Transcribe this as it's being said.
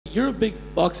You're a big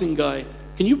boxing guy.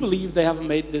 Can you believe they haven't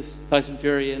made this Tyson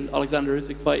Fury and Oleksandr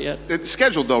Usyk fight yet? It's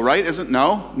scheduled though, right? Isn't?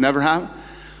 No, never happened.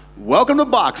 Welcome to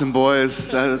boxing,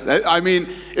 boys. I mean,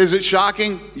 is it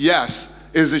shocking? Yes.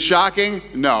 Is it shocking?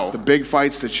 No. The big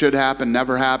fights that should happen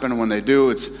never happen. When they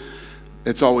do,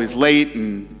 it's always late.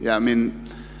 And yeah, I mean,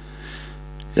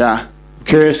 yeah. I'm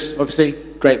curious, obviously,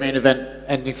 great main event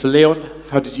ending for Leon.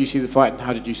 How did you see the fight and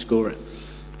how did you score it?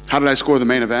 How did I score the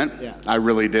main event? Yeah. I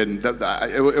really didn't.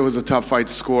 It was a tough fight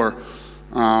to score.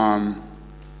 Yeah,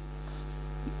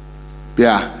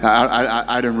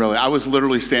 I didn't really. I was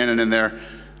literally standing in there,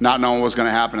 not knowing what was going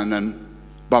to happen, and then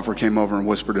Buffer came over and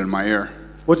whispered in my ear.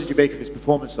 What did you make of his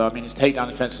performance, though? I mean, his takedown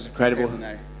defense was incredible.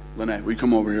 Hey, Lene, will you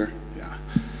come over here? Yeah.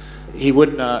 His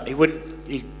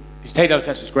takedown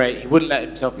defense was great. He wouldn't let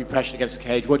himself be pressured against the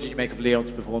cage. What did you make of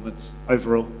Leon's performance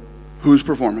overall? Whose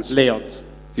performance? Leon's.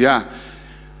 Yeah.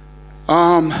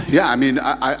 Yeah, I mean,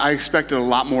 I expected a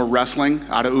lot more wrestling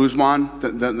out of Usman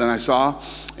than I saw.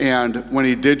 And when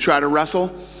he did try to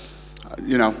wrestle,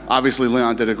 you know, obviously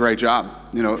Leon did a great job,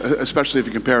 you know, especially if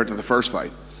you compare it to the first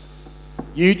fight.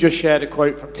 You just shared a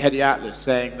quote from Teddy Atlas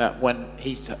saying that when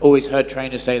he's always heard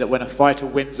trainers say that when a fighter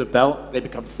wins a belt, they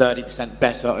become 30%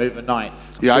 better overnight.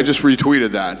 Yeah, I just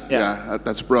retweeted that. Yeah,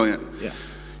 that's brilliant. Yeah.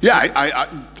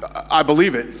 Yeah, I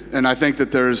believe it, and I think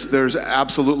that there's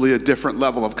absolutely a different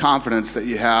level of confidence that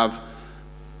you have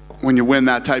when you win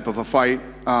that type of a fight,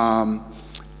 and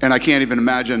I can't even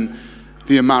imagine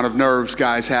the amount of nerves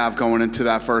guys have going into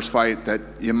that first fight that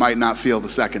you might not feel the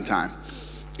second time,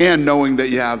 and knowing that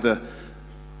you have the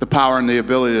power and the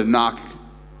ability to knock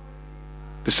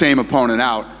the same opponent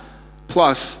out.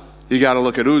 Plus, you got to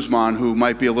look at Usman, who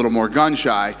might be a little more gun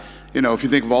shy. You know, if you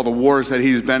think of all the wars that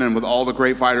he's been in with all the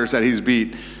great fighters that he's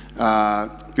beat,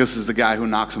 this is the guy who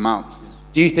knocks him out.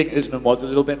 Do you think Usman was a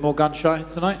little bit more gun shy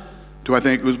tonight? Do I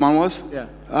think Usman was? Yeah.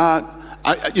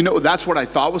 You know, that's what I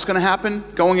thought was going to happen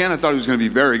going in. I thought he was going to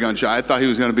be very gun shy. I thought he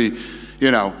was going to be,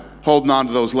 you know, holding on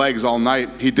to those legs all night.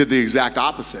 He did the exact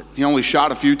opposite. He only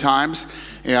shot a few times,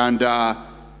 and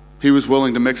he was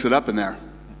willing to mix it up in there.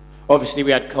 Obviously,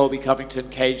 we had Colby Covington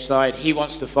cage side. He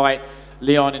wants to fight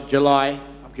Leon in July.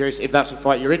 I'm curious if that's a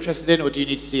fight you're interested in, or do you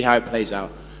need to see how it plays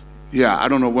out? Yeah, I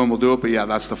don't know when we'll do it, but yeah,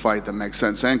 that's the fight that makes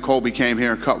sense. And Colby came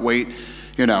here and cut weight,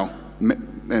 you know,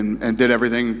 and did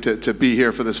everything to be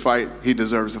here for this fight. He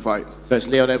deserves the fight. So it's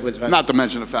Leon Edwards versus... Not to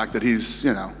mention the fact that he's,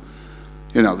 you know,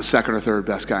 the second or third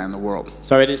best guy in the world.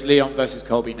 So it is Leon versus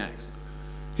Colby next?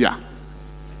 Yeah.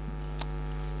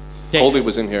 Colby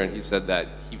was in here and he said that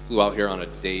he flew out here on a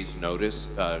day's notice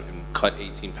and cut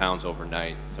 18 pounds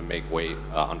overnight to make weight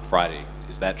on Friday.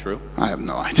 Is that true? I have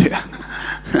no idea.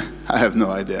 I have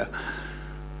no idea.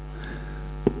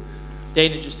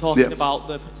 Dana, just talking about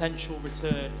the potential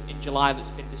return in July that's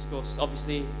been discussed.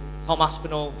 Obviously, Tom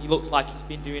Aspinall, he looks like he's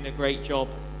been doing a great job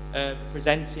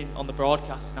presenting on the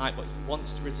broadcast tonight, but he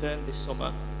wants to return this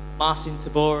summer. Marcin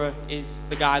Tybura is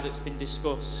the guy that's been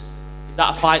discussed. Is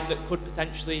that a fight that could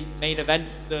potentially main event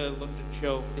the London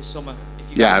show this summer?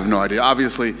 Yeah, I have no idea.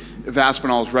 Obviously, if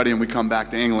Aspinall's ready and we come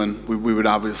back to England, we would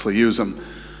obviously use him,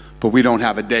 but we don't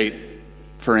have a date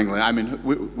for England. I mean,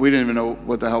 we didn't even know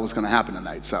what the hell was going to happen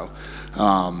tonight. So,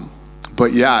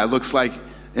 but yeah, it looks like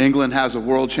England has a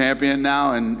world champion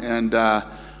now, and we're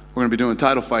going to be doing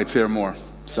title fights here more.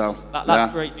 So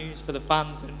that's great news for the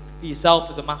fans, and for yourself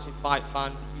as a massive fight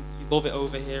fan, you love it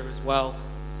over here as well.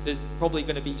 There's probably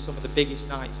going to be some of the biggest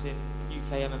nights in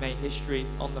UK MMA history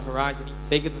on the horizon, even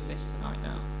bigger than this tonight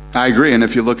now. I agree, and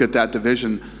if you look at that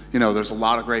division, you know, there's a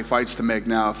lot of great fights to make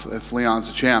now if Leon's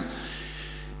a champ.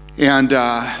 And,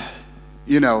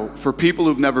 you know, for people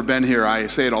who've never been here, I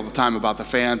say it all the time about the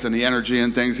fans and the energy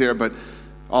and things here, but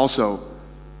also,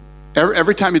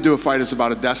 every time you do a fight, it's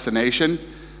about a destination.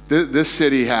 This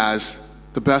city has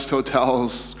the best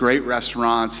hotels, great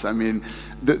restaurants. I mean,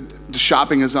 the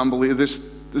shopping is unbelievable.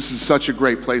 This is such a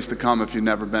great place to come if you've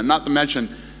never been. Not to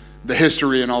mention the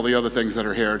history and all the other things that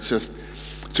are here. It's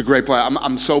a great place.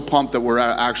 I'm so pumped that we're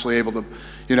actually able to,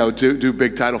 you know, do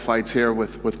big title fights here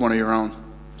with one of your own.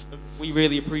 We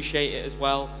really appreciate it as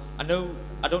well. I don't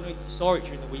know if you saw it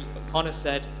during the week, but Conor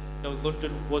said, you know,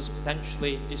 London was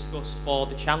potentially discussed for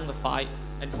the Chandler fight,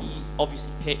 and he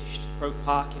obviously pitched Croke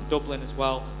Park in Dublin as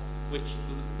well, which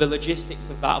the logistics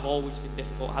of that have always been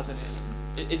difficult, hasn't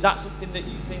it? Is that something that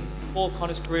you think, before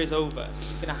Conor's career's over,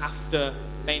 he's going to have to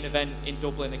main event in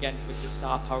Dublin again with the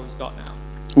star power he's got now?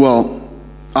 Well,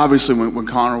 obviously when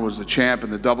Conor was the champ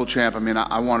and the double champ, I mean,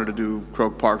 I wanted to do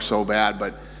Croke Park so bad,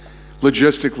 but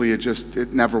logistically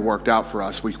it never worked out for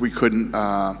us. We couldn't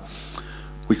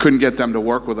get them to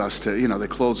work with us. They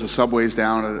closed the subways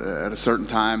down at a certain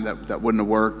time that wouldn't have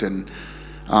worked, and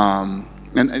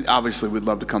And obviously we'd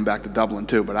love to come back to Dublin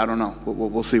too, but I don't know.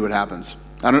 We'll see what happens.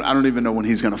 I don't even know when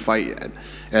he's going to fight yet,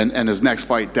 and his next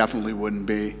fight definitely wouldn't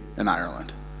be in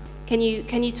Ireland. Can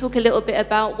you talk a little bit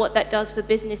about what that does for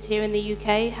business here in the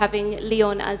UK, having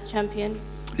Leon as champion?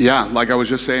 Yeah, like I was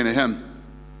just saying to him,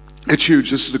 it's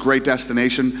huge. This is a great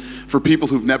destination for people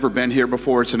who've never been here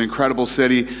before. It's an incredible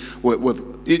city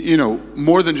with you know,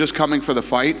 more than just coming for the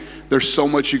fight. There's so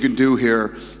much you can do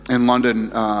here in London.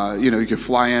 You know, you can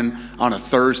fly in on a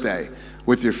Thursday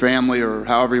with your family or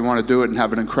however you want to do it and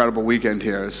have an incredible weekend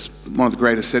here. It's one of the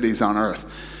greatest cities on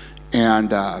earth.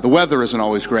 And the weather isn't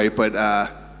always great, but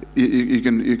you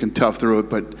can tough through it.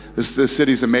 But this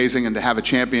city's amazing, and to have a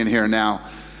champion here now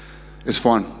is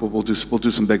fun. We'll do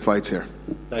some big fights here.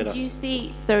 Do you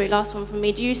see, sorry, last one from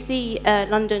me, do you see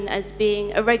London as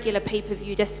being a regular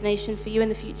pay-per-view destination for you in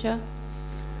the future?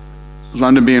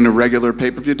 London being a regular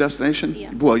pay-per-view destination?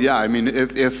 Yeah. Well, yeah, I mean,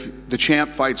 if the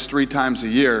champ fights 3 times a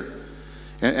year,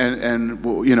 and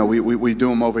you know, we do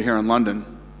them over here in London,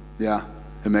 yeah,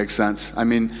 it makes sense. I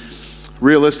mean,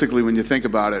 realistically, when you think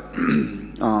about it,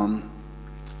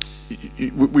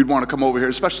 we'd want to come over here,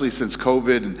 especially since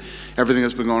COVID and everything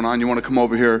that's been going on. You want to come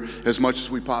over here as much as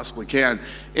we possibly can.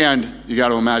 And you got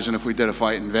to imagine if we did a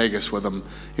fight in Vegas with them,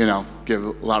 you know, give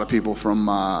a lot of people from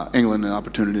England an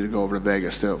opportunity to go over to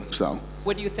Vegas too. So.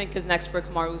 What do you think is next for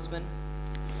Kamaru Usman?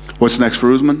 What's next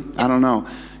for Usman? I don't know.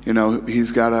 You know,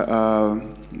 he's got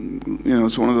you know,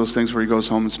 it's one of those things where he goes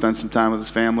home and spends some time with his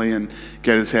family and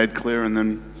get his head clear, and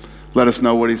then let us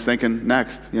know what he's thinking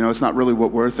next. You know, it's not really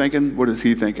what we're thinking. What is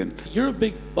he thinking? You're a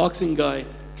big boxing guy.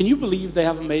 Can you believe they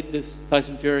haven't made this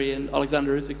Tyson Fury and Oleksandr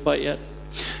Usyk fight yet?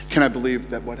 Can I believe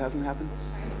that what hasn't happened?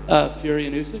 Fury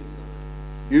and Usyk?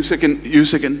 Usyk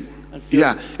and Fury.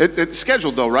 yeah. It's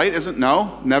scheduled though, right? Isn't?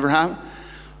 No, never happened.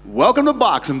 Welcome to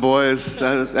boxing, boys.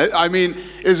 I mean,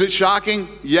 is it shocking?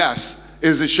 Yes.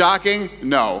 Is it shocking?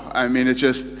 No. I mean, it's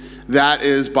just, that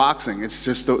is boxing. It's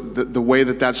just the way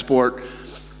that sport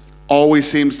always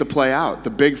seems to play out. The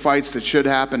big fights that should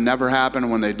happen never happen,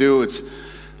 and when they do,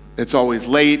 it's always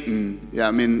late. And yeah,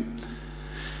 I mean,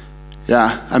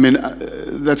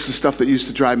 that's the stuff that used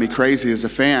to drive me crazy as a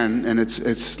fan, and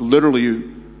it's literally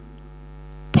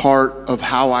part of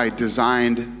how I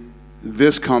designed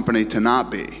this company to not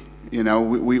be. You know,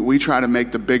 we try to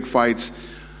make the big fights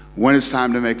when it's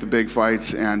time to make the big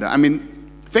fights. And I mean,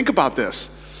 think about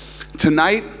this.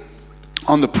 Tonight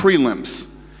on the prelims,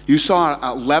 you saw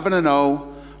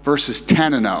 11-0 versus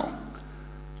 10-0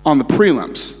 on the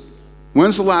prelims.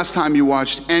 When's the last time you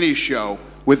watched any show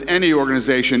with any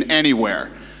organization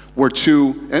anywhere where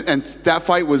and that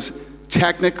fight was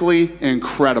technically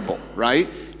incredible, right?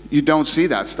 You don't see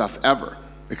that stuff ever,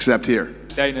 except here.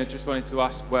 Dana, just wanted to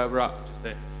ask where we're at.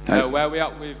 Where are we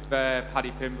at with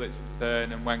Paddy Pimblett's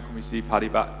return, and when can we see Paddy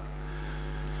back?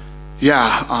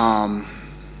 Yeah,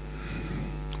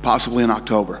 possibly in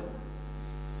October.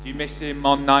 Do you miss him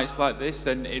on nights like this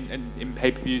and in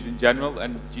pay-per-views in general?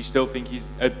 And do you still think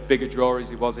he's a bigger draw as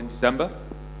he was in December?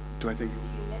 Do I think? Do you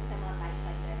miss him on nights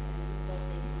like this, and do you still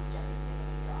think he's just as big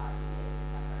of a draw as he did in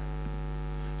December?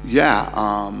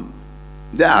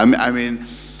 Yeah, I mean,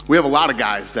 we have a lot of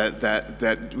guys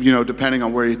that you know, depending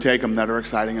on where you take them, that are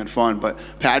exciting and fun. But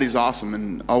Paddy's awesome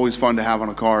and always fun to have on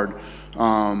a card.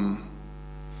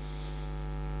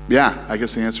 Yeah, I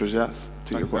guess the answer is yes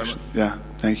to your question. Yeah,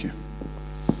 thank you.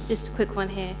 Just a quick one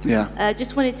here. Yeah.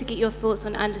 Just wanted to get your thoughts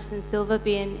on Anderson Silva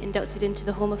being inducted into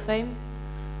the Hall of Fame.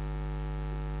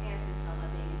 Anderson Silva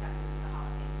being inducted into the Hall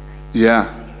of Fame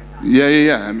tonight.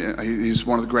 Yeah. I mean, he's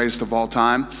one of the greatest of all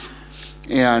time.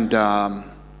 And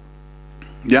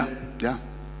yeah.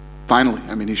 Finally,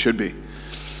 I mean, he should be.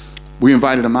 We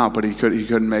invited him out, but he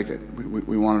couldn't make it.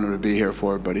 We wanted him to be here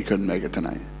for it, but he couldn't make it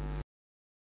tonight.